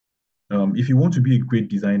If you want to be a great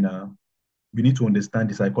designer, you need to understand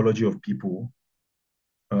the psychology of people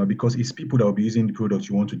because it's people that will be using the products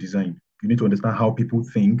you want to design. You need to understand how people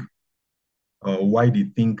think, why they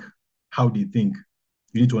think, how they think.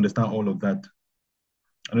 You need to understand all of that.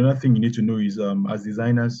 Another thing you need to know is as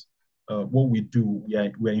designers, what we do, we are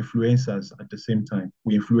influencers at the same time.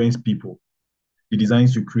 We influence people. The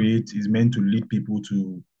designs you create is meant to lead people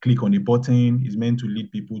to click on a button, is meant to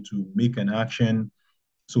lead people to make an action.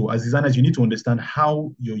 So as designers, you need to understand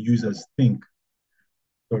how your users think,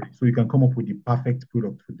 sorry, so you can come up with the perfect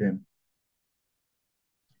product for them.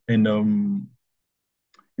 And in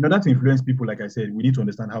order to influence people, like I said, we need to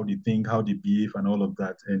understand how they think, how they behave, and all of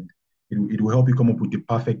that. And it will help you come up with the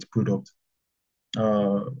perfect product.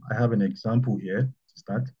 I have an example here to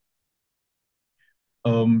start. I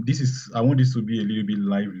want this to be a little bit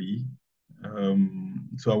lively.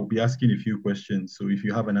 So I will be asking a few questions. So if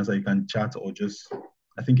you have an answer, you can chat or just,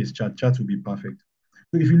 I think it's chat. Chat will be perfect.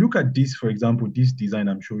 So if you look at this, for example, this design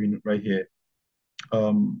I'm showing right here,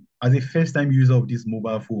 as a first-time user of this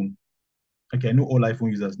mobile phone, okay, I know all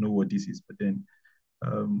iPhone users know what this is, but then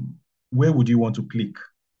um, where would you want to click?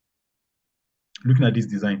 Looking at this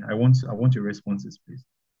design, I want your responses, please.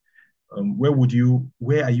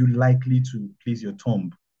 Where are you likely to place your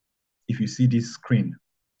thumb if you see this screen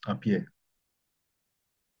appear?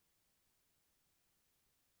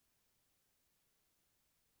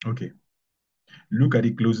 Okay, look at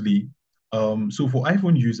it closely. So for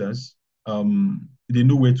iPhone users, they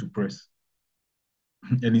know where to press,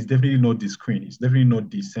 and it's definitely not the screen. It's definitely not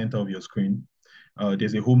the center of your screen.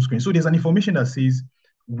 There's a home screen. So there's an information that says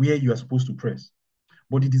where you are supposed to press,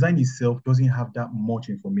 but the design itself doesn't have that much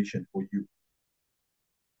information for you.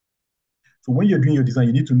 So when you're doing your design,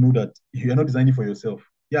 you need to know that you're not designing for yourself.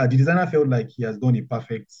 Yeah, the designer felt like he has done a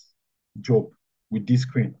perfect job with this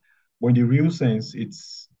screen, but in the real sense,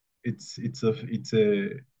 it's a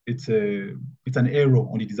it's an error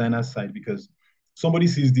on the designer's side because somebody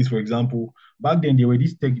sees this, for example, back then there were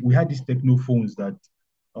these we had these techno phones that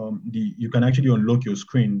the you can actually unlock your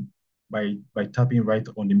screen by tapping right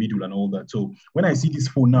on the middle and all that. So when I see this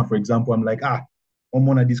phone now, for example, I'm like, I'm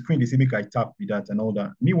on the screen, they say make I tap with that and all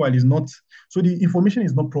that. Meanwhile, it's not, so the information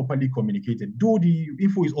is not properly communicated. Though the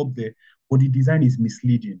info is up there, but the design is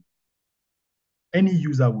misleading. Any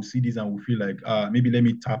user will see this and will feel like, maybe let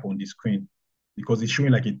me tap on the screen because it's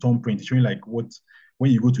showing like a thumbprint. It's showing like what,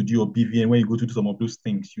 when you go to do your BVN, when you go to do some of those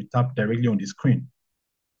things, you tap directly on the screen.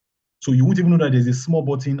 So you won't even know that there's a small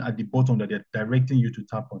button at the bottom that they're directing you to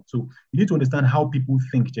tap on. So you need to understand how people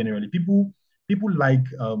think generally. People like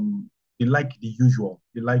they like the usual.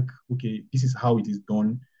 They like, okay, this is how it is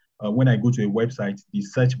done. When I go to a website, the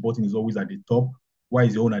search button is always at the top. Why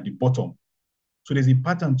is your own at the bottom? So there's a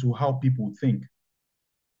pattern to how people think.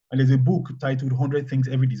 And there's a book titled 100 Things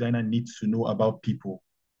Every Designer Needs to Know About People.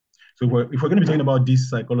 So if we're going to be talking about this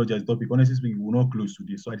psychology as topic, honestly speaking, we're not close to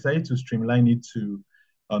this. So I decided to streamline it to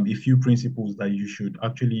a few principles that you should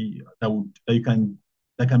actually that you can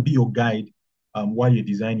that can be your guide while you're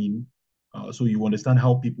designing, so you understand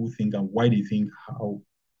how people think and why they think how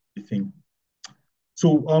they think.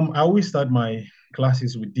 So I always start my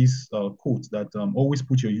classes with this quote that always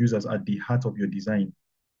put your users at the heart of your design.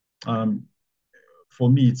 Um, for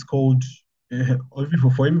me, it's called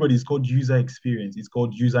for everybody, it's called user experience. It's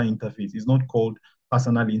called user interface. It's not called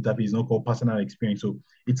personal interface. It's not called personal experience. So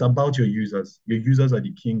it's about your users. Your users are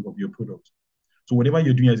the king of your product. So whatever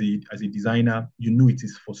you're doing as a designer, you know it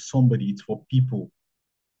is for somebody. It's for people.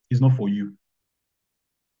 It's not for you.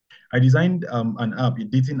 I designed an app, a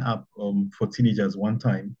dating app for teenagers one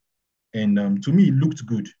time, and to me it looked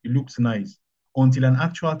good. It looked nice until an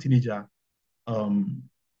actual teenager um,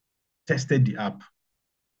 tested the app.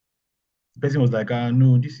 The person was like,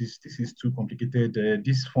 no, this is too complicated.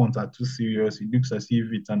 These fonts are too serious. It looks as if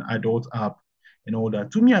it's an adult app and all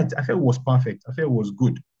that. To me, I felt it was perfect. I felt it was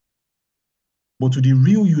good. But to the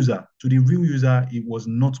real user, it was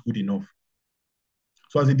not good enough.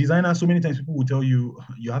 So as a designer, so many times people will tell you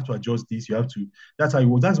you have to adjust this, you have to. That's how it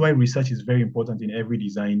works. That's why research is very important in every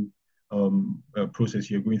design process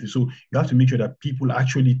you're going through. So you have to make sure that people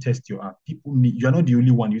actually test your app. People need, you're not the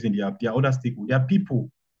only one using the app. There are other stakeholders. There are people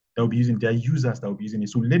that will be using. There are users that will be using it.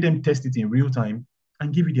 So let them test it in real time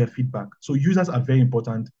and give you their feedback. So users are very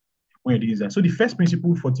important when you're doing design. So the first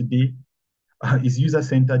principle for today is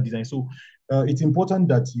user-centered design. So it's important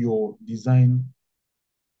that your design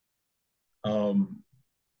um,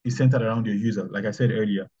 is centered around your user, like I said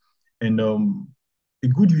earlier. And a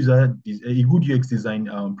good UX design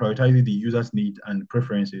prioritizes the user's need and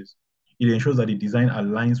preferences. It ensures that the design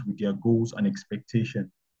aligns with their goals and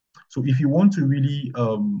expectation. So if you want to really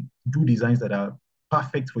do designs that are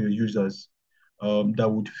perfect for your users, that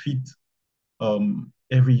would fit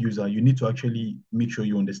every user, you need to actually make sure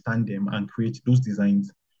you understand them and create those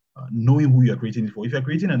designs, knowing who you're creating it for. If you're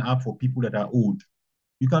creating an app for people that are old,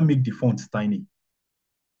 you can't make the fonts tiny.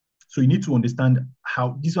 So you need to understand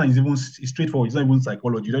how this one is even straightforward. It's not even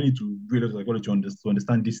psychology. You don't need to read psychology to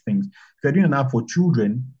understand these things. If you're doing an app for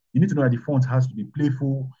children, you need to know that the font has to be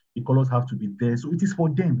playful, the colors have to be there. So it is for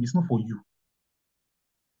them. It's not for you.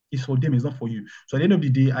 It's for them. It's not for you. So at the end of the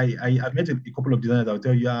day, I've met a couple of designers. I'll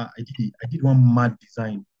tell you, yeah, I did one mad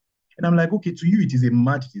design, and I'm like, okay, to you it is a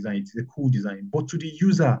mad design, it's a cool design, but to the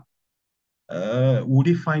user, would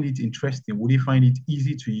they find it interesting? Would they find it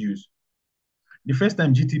easy to use? The first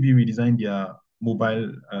time GTB redesigned their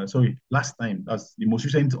mobile, sorry, last time, that's the most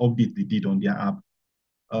recent update they did on their app.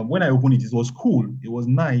 When I opened it, it was cool. It was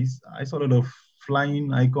nice. I saw a lot of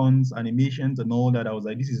flying icons, animations, and all that. I was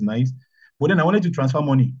like, this is nice. But then I wanted to transfer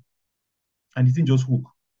money, and it didn't just hook.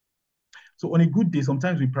 So on a good day,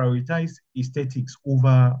 sometimes we prioritize aesthetics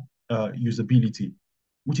over usability,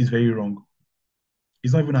 which is very wrong.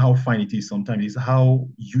 It's not even how fine it is sometimes, it's how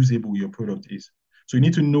usable your product is. So you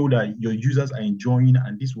need to know that your users are enjoying,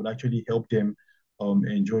 and this will actually help them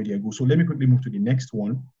enjoy their goal. So let me quickly move to the next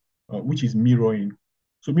one, which is mirroring.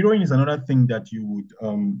 So mirroring is another thing that you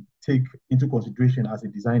would take into consideration as a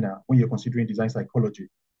designer when you're considering design psychology.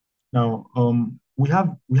 Now, we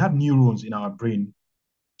have neurons in our brain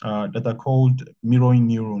that are called mirroring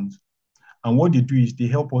neurons, and what they do is they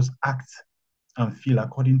help us act and feel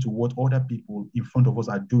according to what other people in front of us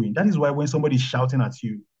are doing. That is why when somebody is shouting at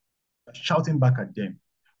you, shouting back at them.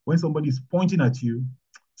 When somebody is pointing at you,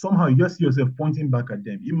 somehow you just see yourself pointing back at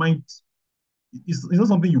them. It's not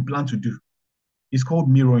something you plan to do. It's called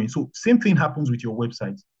mirroring. So same thing happens with your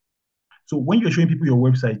website. So when you're showing people your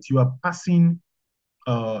website, you are passing,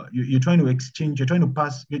 you're trying to exchange, you're trying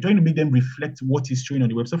to make them reflect what is showing on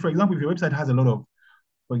the website. So for example, if your website has a lot of,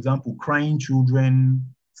 for example, crying children,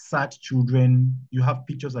 sad children, you have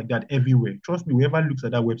pictures like that everywhere. Trust me, whoever looks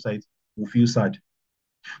at that website will feel sad.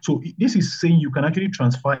 So this is saying you can actually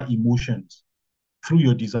transfer emotions through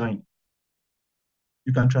your design.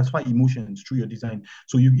 You can transfer emotions through your design.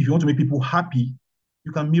 So if you want to make people happy,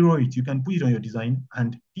 you can mirror it. You can put it on your design,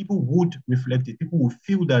 and people would reflect it. People will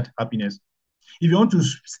feel that happiness. If you want to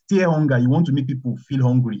stir hunger, you want to make people feel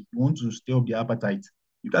hungry, you want to stir up their appetite,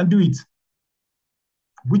 you can do it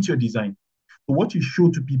with your design. So what you show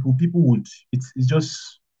to people, people would, it's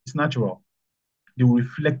just, it's natural. They will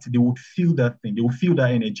reflect, they would feel that thing, they will feel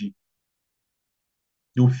that energy.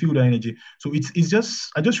 They will feel that energy. So it's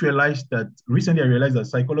just, I just realized that recently I realized that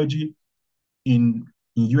psychology in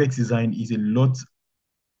UX design is a lot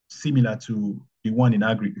similar to the one in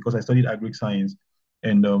agri, because I studied agri science,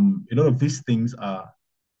 and a lot of these things are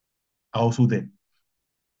also there.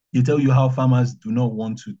 They tell you how farmers do not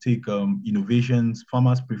want to take innovations.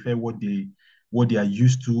 Farmers prefer what they are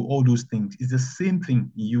used to. All those things. It's the same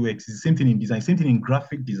thing in UX. It's the same thing in design. Same thing in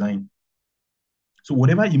graphic design. So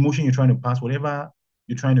whatever emotion you're trying to pass, whatever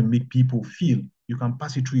you're trying to make people feel, you can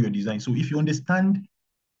pass it through your design. So if you understand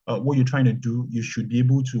what you're trying to do, you should be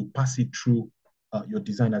able to pass it through your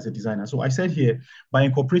design as a designer. So I said here, by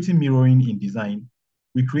incorporating mirroring in design,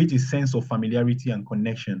 we create a sense of familiarity and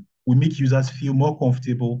connection. We make users feel more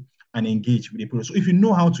comfortable and engaged with the product. So if you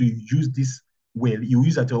know how to use this well, you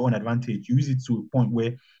use it at your own advantage. You use it to a point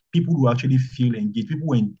where people will actually feel engaged. People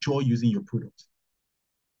will enjoy using your product.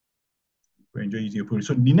 Will enjoy using your product.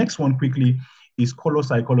 So the next one quickly is color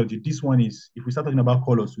psychology. This one is, if we start talking about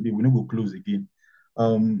colors today, we're not going to close again.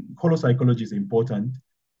 Color psychology is important.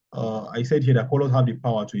 I said here that colors have the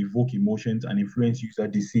power to evoke emotions and influence user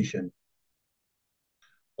decision.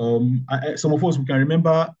 Some of us, we can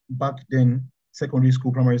remember back then, secondary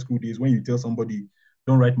school, primary school days, when you tell somebody,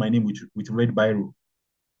 don't write my name with red biro.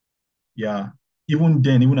 Yeah. Even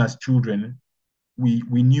then, even as children, we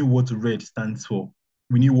knew what red stands for.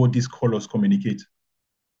 We knew what these colors communicate.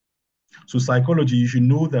 So psychology, you should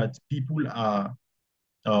know that people are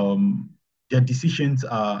um, their decisions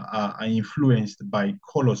are influenced by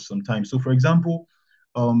colors sometimes. So, for example,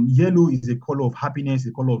 yellow is a color of happiness,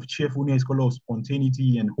 a color of cheerfulness, color of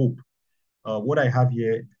spontaneity and hope. What I have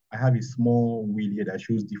here, I have a small wheel here that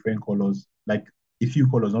shows different colors, like a few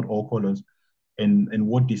colors, not all colors, and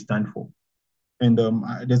what they stand for. And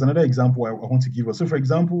there's another example I want to give us. So, for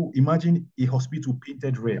example, imagine a hospital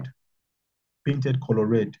painted red, painted color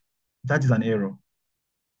red. That is an error.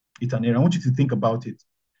 It's an error. I want you to think about it.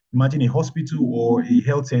 Imagine a hospital or a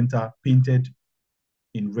health center painted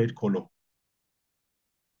in red color.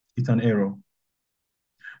 It's an error.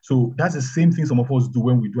 So that's the same thing some of us do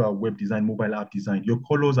when we do our web design, mobile app design. Your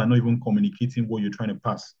colors are not even communicating what you're trying to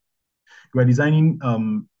pass. You are designing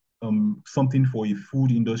something for a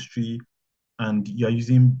food industry and you are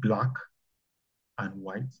using black and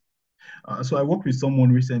white. So I worked with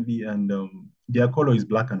someone recently and their color is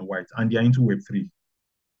black and white and they are into Web3.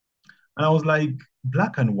 And I was like,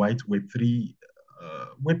 black and white Web3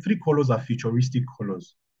 colors are futuristic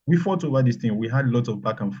colors. We fought over this thing. We had lots of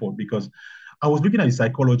back and forth because I was looking at the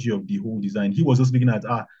psychology of the whole design. He was just looking at,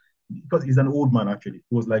 because he's an old man actually.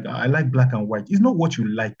 He was like, I like black and white. It's not what you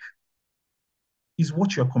like, it's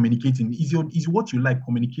what you're communicating. Is what you like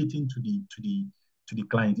communicating to the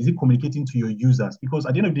client? Is it communicating to your users? Because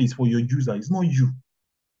at the end of the day, it's for your user, it's not you.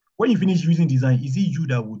 When you finish using design, is it you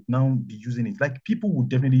that would now be using it? Like people would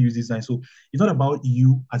definitely use design. So it's not about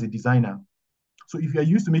you as a designer. So if you're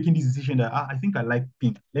used to making this decision that I think I like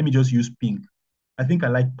pink, let me just use pink. I think I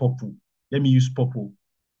like purple, let me use purple.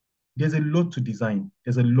 There's a lot to design.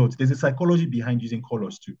 There's a lot. There's a psychology behind using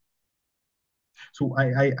colors too. So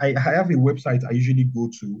I have a website I usually go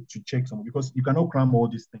to check some because you cannot cram all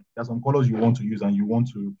these things. There's some colors you want to use and you want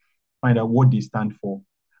to find out what they stand for.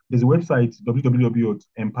 There's a website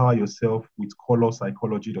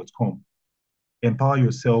www.empoweryourselfwithcolorpsychology.com.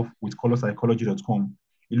 Empoweryourselfwithcolorpsychology.com.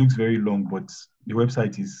 It looks very long, but the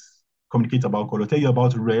website is communicate about color. Tell you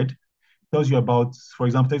about red. Tells you about, for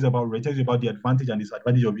example, tells you about red. Tells you about the advantage and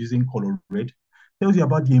disadvantage of using color red. Tells you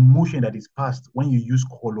about the emotion that is passed when you use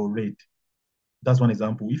color red. That's one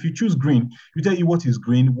example. If you choose green, you tell you what is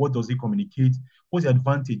green, what does it communicate, what's the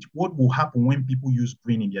advantage, what will happen when people use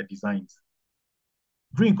green in their designs.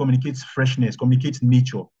 Green communicates freshness, communicates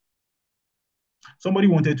nature. Somebody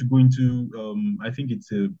wanted to go into, I think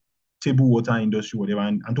it's a table water industry, whatever,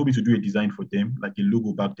 and told me to do a design for them, like a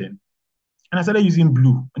logo back then. And I started using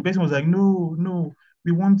blue. And the person was like, no, no,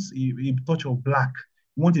 we want a touch of black.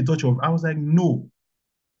 We want a touch of, I was like, no.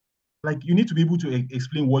 Like you need to be able to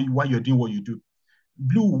explain why you're doing what you do.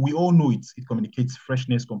 Blue, we all know it. It communicates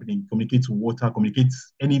freshness, communicates water,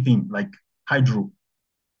 communicates anything like hydro.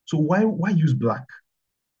 So why use black?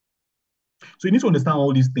 So you need to understand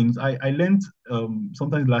all these things. I learned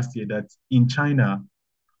sometimes last year that in China,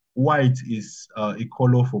 white is a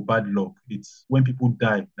color for bad luck. It's when people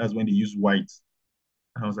die, that's when they use white.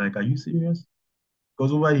 And I was like, are you serious?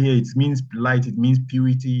 Because over here it means light, it means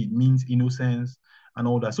purity, it means innocence and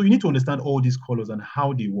all that. So you need to understand all these colors and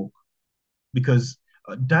how they work. Because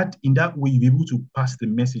that in that way you'll be able to pass the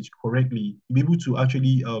message correctly. You'll be able to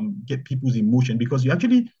actually get people's emotion because you're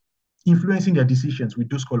actually influencing their decisions with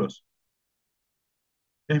those colors.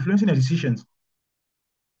 They're influencing their decisions.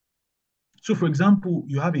 So, for example,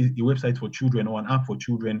 you have a website for children or an app for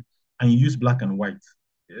children, and you use black and white.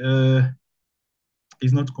 Uh,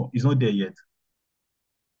 it's not there yet.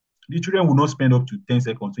 The children will not spend up to 10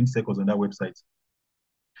 seconds, 20 seconds on that website.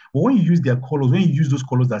 But when you use their colors, when you use those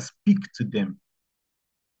colors that speak to them,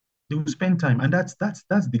 they will spend time, and that's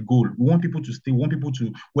the goal. We want people to stay. We want people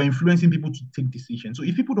to. We're influencing people to take decisions. So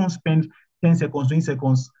if people don't spend 10 seconds, 20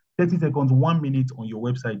 seconds, 30 seconds, 1 minute on your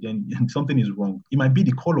website, then something is wrong. It might be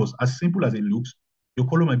the colors, as simple as it looks. Your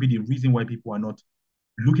color might be the reason why people are not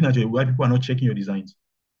looking at why people are not checking your designs.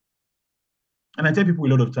 And I tell people a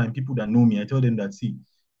lot of time, people that know me, I tell them that see,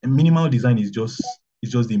 a minimal design is just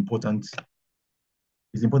the important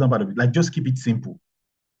part of it. Like just keep it simple,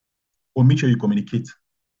 or make sure you communicate.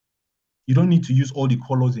 You don't need to use all the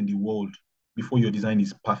colors in the world before your design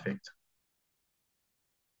is perfect.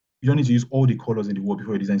 You don't need to use all the colors in the world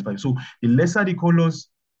before your design is perfect. So the lesser the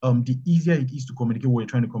colors, the easier it is to communicate what you're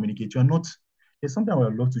trying to communicate. You're not. There's something I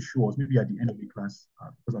would love to show us maybe at the end of the class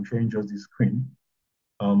because I'm sharing just this screen.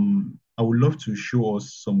 I would love to show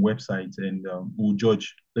us some websites and we'll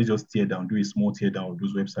judge. Let's just tear down, do a small tear down of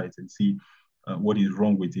those websites and see what is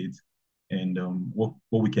wrong with it and what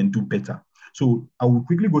we can do better. So I will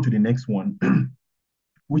quickly go to the next one,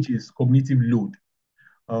 which is cognitive load.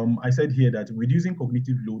 I said here that reducing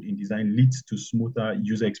cognitive load in design leads to smoother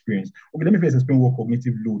user experience. Okay, let me first explain what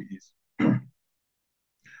cognitive load is.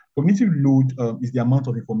 Cognitive load is the amount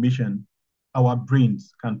of information our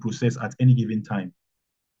brains can process at any given time.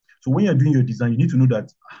 So when you're doing your design, you need to know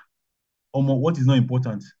that what is not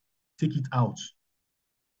important, take it out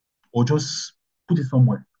or just put it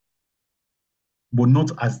somewhere, but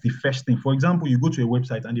not as the first thing. For example, you go to a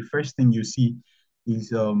website and the first thing you see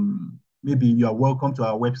is maybe you are welcome to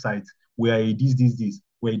our website where this,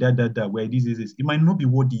 where that, where this. It might not be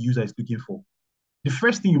what the user is looking for. The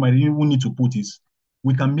first thing you might even need to put is,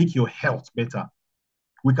 we can make your health better.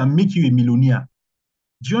 We can make you a millionaire.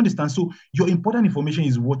 Do you understand? So your important information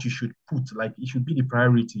is what you should put. Like it should be the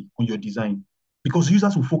priority on your design because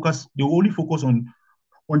users will focus. They will only focus on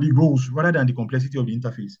the goals rather than the complexity of the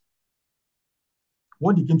interface.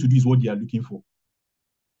 What they came to do is what they are looking for.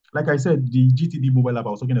 Like I said, the GTD mobile app I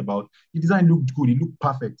was talking about, the design looked good, it looked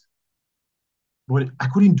perfect, but I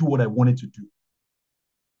couldn't do what I wanted to do.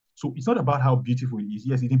 So it's not about how beautiful it is.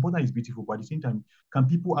 Yes, it's important it's beautiful, but at the same time, can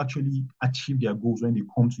people actually achieve their goals when they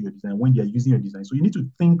come to your design, when they are using your design? So you need to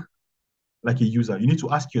think like a user. You need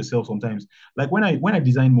to ask yourself sometimes, like when I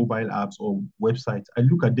design mobile apps or websites, I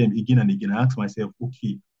look at them again and again. I ask myself,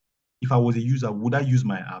 okay, if I was a user, would I use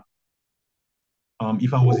my app?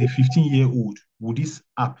 If I was a 15-year-old, would this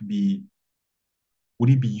app be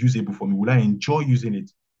would it be usable for me? Would I enjoy using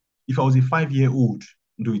it? If I was a 5-year-old,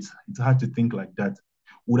 though it's hard to think like that.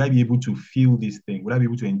 Would I be able to feel this thing? Would I be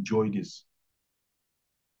able to enjoy this?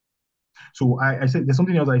 So I said there's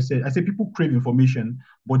something else I said. I said people crave information,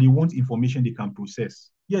 but they want information they can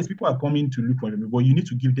process. Yes, people are coming to look for information, but you need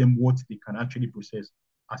to give them what they can actually process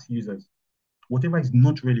as users. Whatever is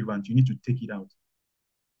not relevant, you need to take it out.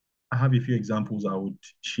 I have a few examples I would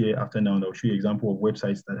share after now, and I'll show you an example of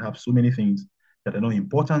websites that have so many things that are not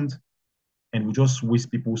important and will just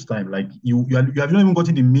waste people's time. Like you have not even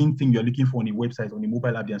gotten the main thing you're looking for on a website, on a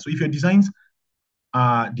mobile app. There. So if your designs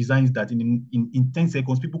are designs that in 10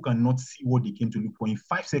 seconds, people cannot see what they came to look for. In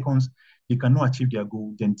 5 seconds, they cannot achieve their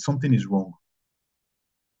goal, then something is wrong.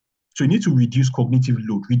 So you need to reduce cognitive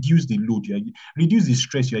load, reduce the load, reduce the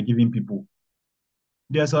stress you are giving people.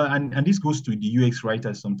 And this goes to the UX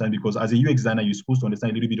writers sometimes because as a UX designer, you're supposed to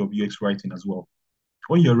understand a little bit of UX writing as well.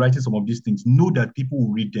 When you're writing some of these things, know that people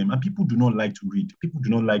will read them, and people do not like to read. People do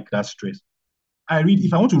not like that stress. I read,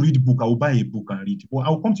 if I want to read a book, I will buy a book and read. But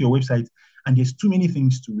I'll come to your website and there's too many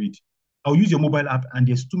things to read. I'll use your mobile app and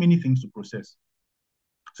there's too many things to process.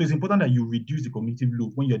 So it's important that you reduce the cognitive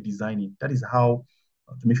load when you're designing. That is how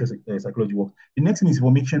to make sure psychology works. The next thing is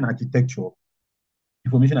information architecture.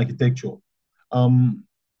 Information architecture. Um,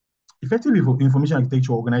 Effective information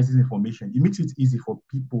architecture organizes information. It makes it easy for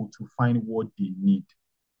people to find what they need.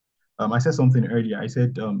 I said something earlier. I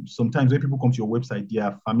said sometimes when people come to your website, they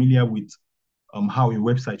are familiar with how a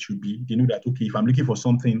website should be. They know that, okay, if I'm looking for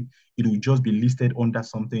something, it will just be listed under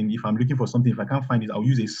something. If I'm looking for something, if I can't find it, I'll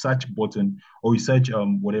use a search button or a search,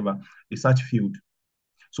 whatever, a search field.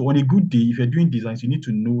 So on a good day, if you're doing designs, you need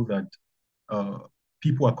to know that uh,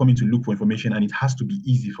 people are coming to look for information and it has to be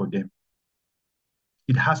easy for them.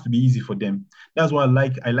 It has to be easy for them. That's why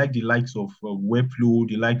I like the likes of Webflow,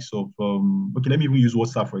 the likes of okay, let me even use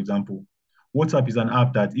WhatsApp for example. WhatsApp is an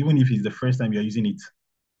app that even if it's the first time you're using it,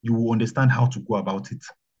 you will understand how to go about it.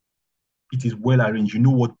 It is well arranged. You know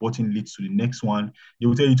what button leads to the next one. They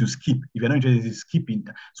will tell you to skip. If you're not interested in skipping.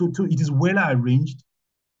 So it is well arranged.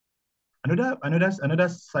 Another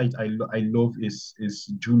site I love is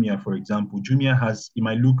Jumia, for example. Jumia has, it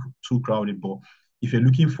might look too crowded, but if you're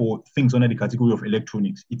looking for things under the category of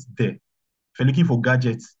electronics, it's there. If you're looking for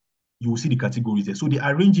gadgets, you will see the categories there. So they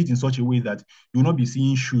arrange it in such a way that you will not be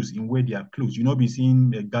seeing shoes in where they are clothes. You'll not be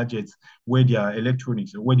seeing gadgets where they are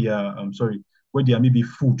electronics, or where they are, where they are maybe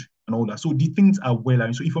food and all that. So the things are well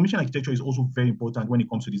arranged. So information architecture is also very important when it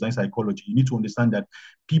comes to design psychology. You need to understand that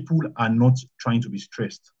people are not trying to be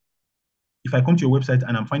stressed. If I come to your website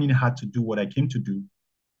and I'm finding it hard to do what I came to do,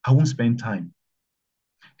 I won't spend time.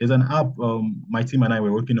 There's an app my team and I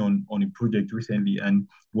were working on a project recently, and it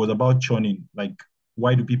was about churning. Like,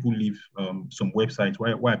 why do people leave some websites?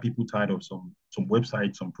 Why are people tired of some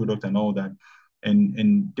websites, some product, and all that?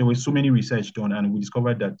 And there was so many research done, and we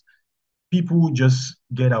discovered that people just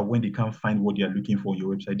get out when they can't find what they are looking for on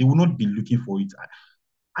your website. They will not be looking for it.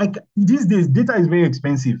 These days, data is very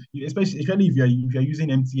expensive, especially if you're using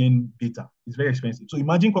MTN data. It's very expensive. So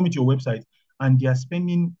imagine coming to your website and they are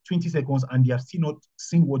spending 20 seconds and they have still not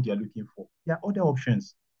seen what they are looking for. There are other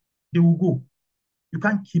options. They will go. You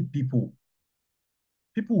can't keep people.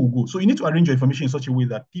 People will go. So you need to arrange your information in such a way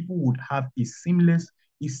that people would have a seamless,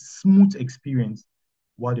 a smooth experience.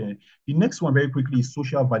 The next one very quickly is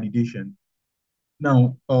social validation.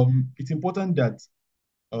 Now, it's important that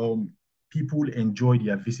um, people enjoy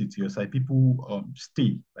their visit to your site. People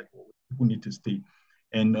stay, like people need to stay.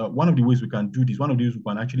 And one of the ways we can do this, one of the ways we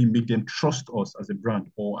can actually make them trust us as a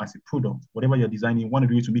brand or as a product, whatever you're designing, one of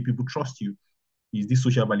the ways to make people trust you is this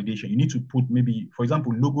social validation. You need to put maybe, for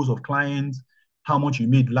example, logos of clients, how much you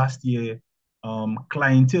made last year,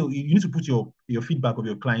 clientele. You need to put your feedback of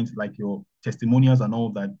your clients, like your testimonials and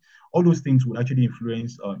all that. All those things will actually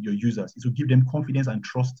influence your users. It will give them confidence and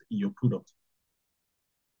trust in your product.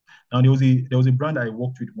 Now there was a brand I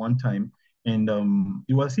worked with one time, and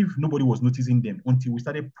it was as if nobody was noticing them until we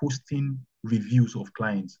started posting reviews of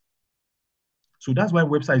clients. So that's why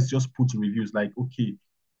websites just put reviews like, okay,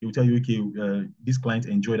 they will tell you, okay, this client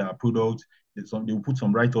enjoyed our product. They will put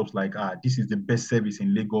some write-ups like, this is the best service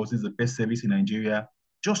in Lagos, this is the best service in Nigeria.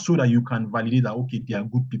 just so that you can validate that, okay, they are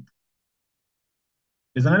good people.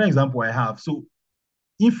 There's another example I have. So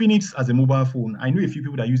Infinix as a mobile phone, I know a few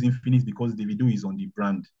people that use Infinix because the video is on the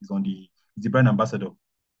brand, is the brand ambassador.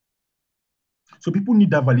 So people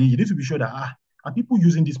need that validation. You need to be sure that are people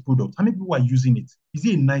using this product? How many people are using it? Is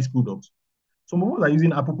it a nice product? Some of us are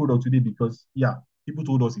using Apple product today because yeah, people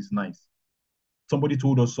told us it's nice. Somebody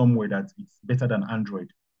told us somewhere that it's better than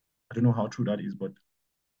Android. I don't know how true that is, but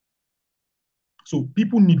so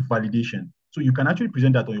people need validation. So you can actually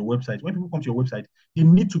present that on your website. When people come to your website, they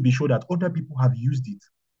need to be sure that other people have used it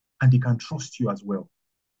and they can trust you as well.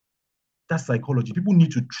 That's psychology. People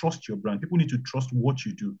need to trust your brand. People need to trust what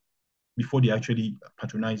you do before they actually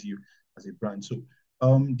patronize you as a brand. So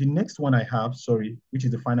the next one I have, sorry, which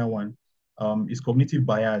is the final one, is cognitive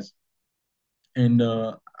bias. And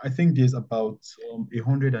I think there's about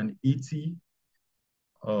 180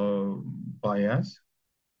 bias.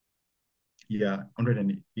 Yeah,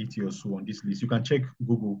 180 or so on this list. You can check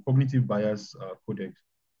Google cognitive bias codex.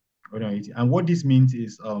 180. And what this means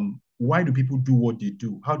is why do people do what they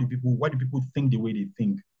do? Why do people think the way they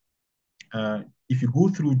think? If you go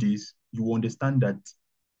through this, you will understand that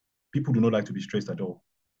people do not like to be stressed at all.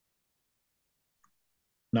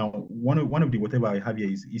 Now, one of the whatever I have here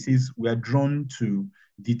is it says we are drawn to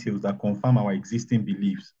details that confirm our existing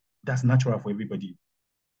beliefs. That's natural for everybody.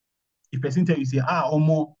 If person tell you say,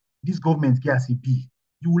 Omo, this government get as it be,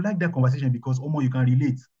 you will like that conversation because Omo, you can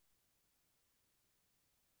relate.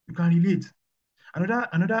 You can relate.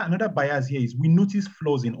 Another bias here is we notice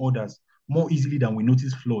flaws in others more easily than we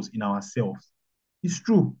notice flaws in ourselves. It's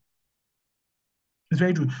true. It's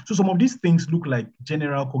very true. So some of these things look like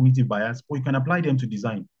general cognitive bias, but you can apply them to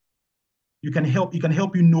design. It can help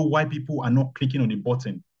you know why people are not clicking on a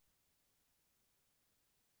button,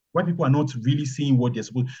 why people are not really seeing what they're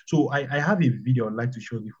supposed. So I have a video I'd like to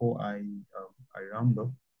show before I round up.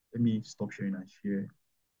 Let me stop sharing and share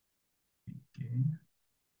again.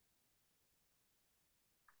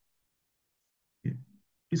 Okay.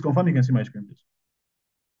 Please confirm you can see my screen, please.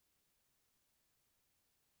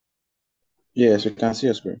 Yes, we can see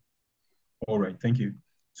your screen. All right, thank you.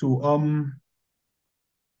 So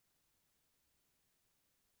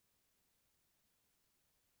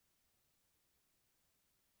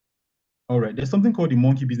all right, there's something called the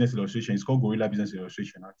monkey business illustration. It's called gorilla business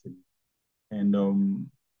illustration actually. And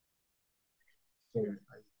sorry,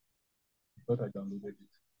 I thought I downloaded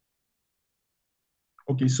it.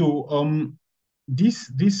 Okay, so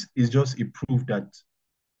this is just a proof that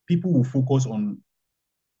people will focus on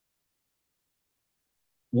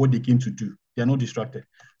what they came to do. They are not distracted.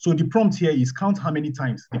 So the prompt here is count how many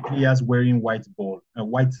times the players wearing white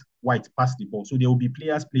pass the ball. So there will be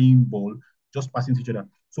players playing ball, just passing to each other.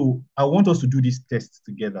 So I want us to do this test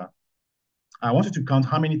together. I want you to count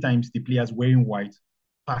how many times the players wearing white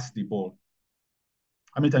pass the ball.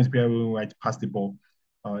 How many times the players wearing white pass the ball?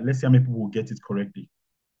 Let's see how many people will get it correctly.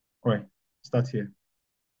 All right, start here.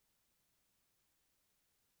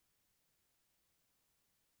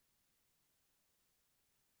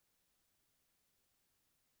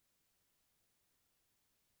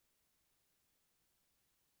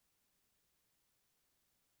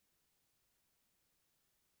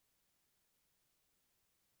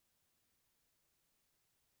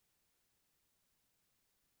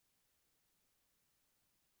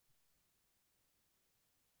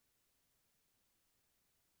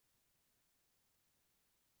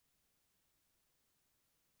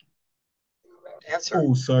 Answer.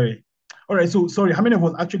 Oh, sorry. All right, so sorry, how many of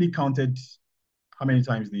us actually counted how many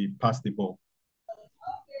times they passed the ball?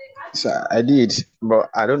 So I did, but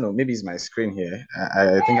I don't know. Maybe it's my screen here.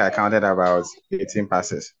 I think I counted about 18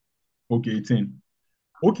 passes. Okay, 18.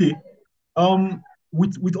 Okay.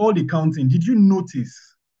 With all the counting, did you notice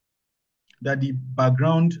that the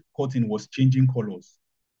background curtain was changing colors?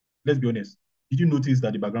 Let's be honest. Did you notice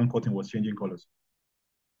that the background curtain was changing colors?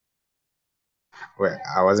 Well,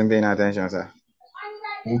 I wasn't paying attention, sir.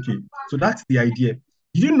 Okay, so that's the idea.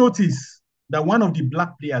 Did you notice that one of the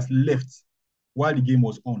black players left while the game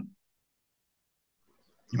was on?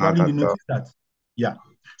 You Not probably at didn't all. notice that. Yeah.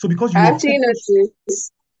 So because you I were actually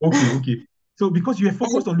focused, noticed. okay. So because you were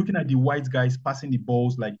focused on looking at the white guys passing the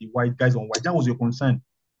balls like the white guys on white, that was your concern.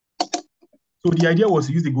 So the idea was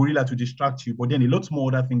to use the gorilla to distract you, but then a lot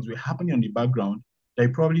more other things were happening on the background that you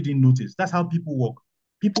probably didn't notice. That's how people work.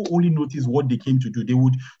 People only notice what they came to do. They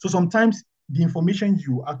would. So sometimes the information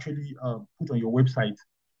you actually put on your website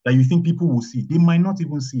that you think people will see, they might not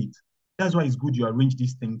even see it. That's why it's good you arrange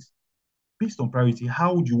these things based on priority.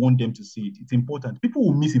 How would you want them to see it? It's important. People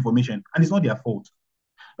will miss information, and it's not their fault.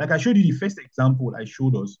 Like I showed you the first example I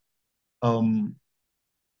showed us. Um,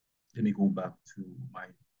 Let me go back to my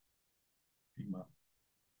email.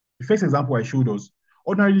 The first example I showed us,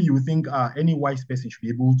 ordinarily you would think any wise person should be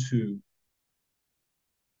able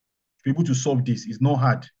to solve this. It's not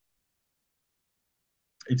hard.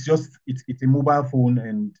 It's just it's a mobile phone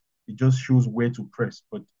and it just shows where to press.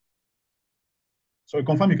 But so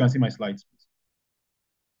confirm you can see my slides, please.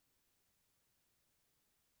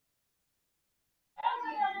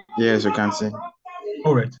 Yes, you can see.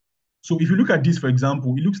 All right. So if you look at this, for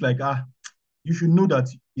example, it looks like you should know that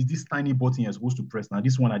is this tiny button you're supposed to press now,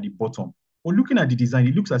 this one at the bottom. But looking at the design,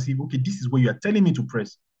 it looks as if, okay, this is where you are telling me to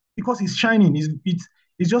press because it's shining.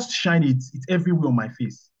 It's just shiny. It's everywhere on my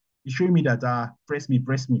face. It's showing me that press me,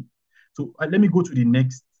 press me. So let me go to the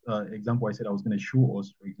next example I said I was going to show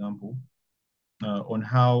us, for example, on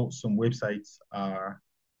how some websites are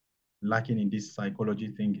lacking in this psychology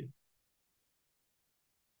thinking.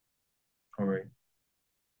 All right.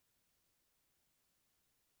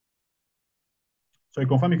 So I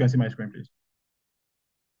confirm you can see my screen, please.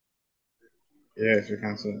 Yes, you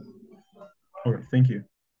can see. All right, thank you.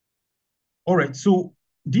 All right, so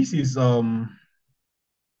this is it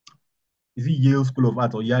Yale School of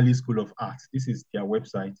Art or Yale School of Art? This is their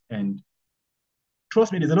website, and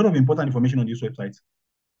trust me, there's a lot of important information on this website,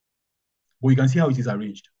 but you can see how it is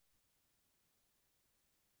arranged.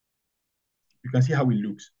 You can see how it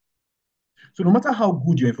looks. So no matter how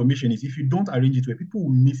good your information is, if you don't arrange it well, people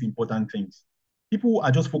will miss important things. People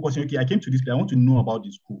are just focusing, okay, I came to this place, I want to know about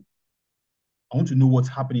the school. I want to know what's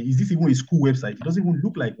happening. Is this even a school website? It doesn't even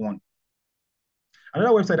look like one.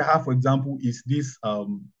 Another website I have, for example, is this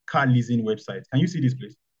car leasing website. Can you see this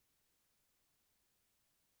place?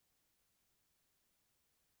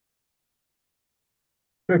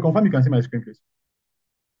 So confirm you can see my screen, please.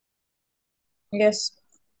 Yes,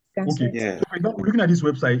 can see Okay. it. Yeah. So for example, looking at this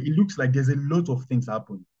website, it looks like there's a lot of things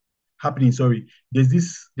happening. Sorry. There's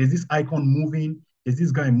this icon moving, there's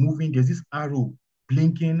this guy moving, there's this arrow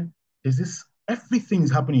blinking, there's this everything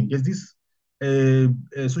is happening. There's this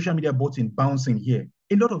social media button bouncing here.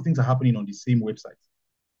 A lot of things are happening on the same website.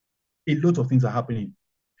 A lot of things are happening.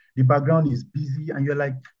 The background is busy, and you're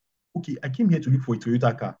like, okay, I came here to look for a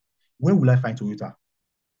Toyota car. When will I find Toyota?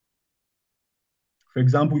 For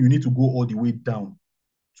example, you need to go all the way down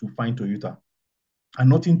to find Toyota. And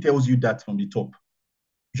nothing tells you that from the top.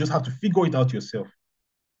 You just have to figure it out yourself.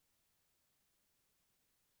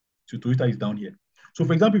 So Toyota is down here. So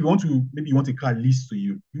for example, if maybe you want a car leased to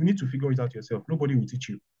you, you need to figure it out yourself. Nobody will teach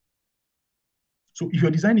you. So if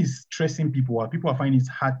your design is stressing people or people are finding it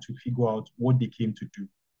hard to figure out what they came to do,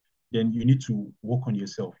 then you need to work on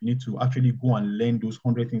yourself. You need to actually go and learn those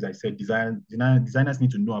 100 things I said. Designers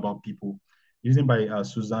need to know about people. Using by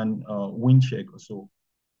Susan Wincheck or so.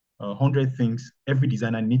 100 things every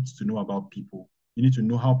designer needs to know about people. You need to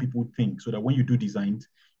know how people think so that when you do designs,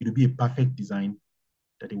 it'll be a perfect design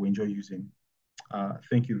that they will enjoy using.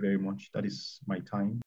 Thank you very much. That is my time.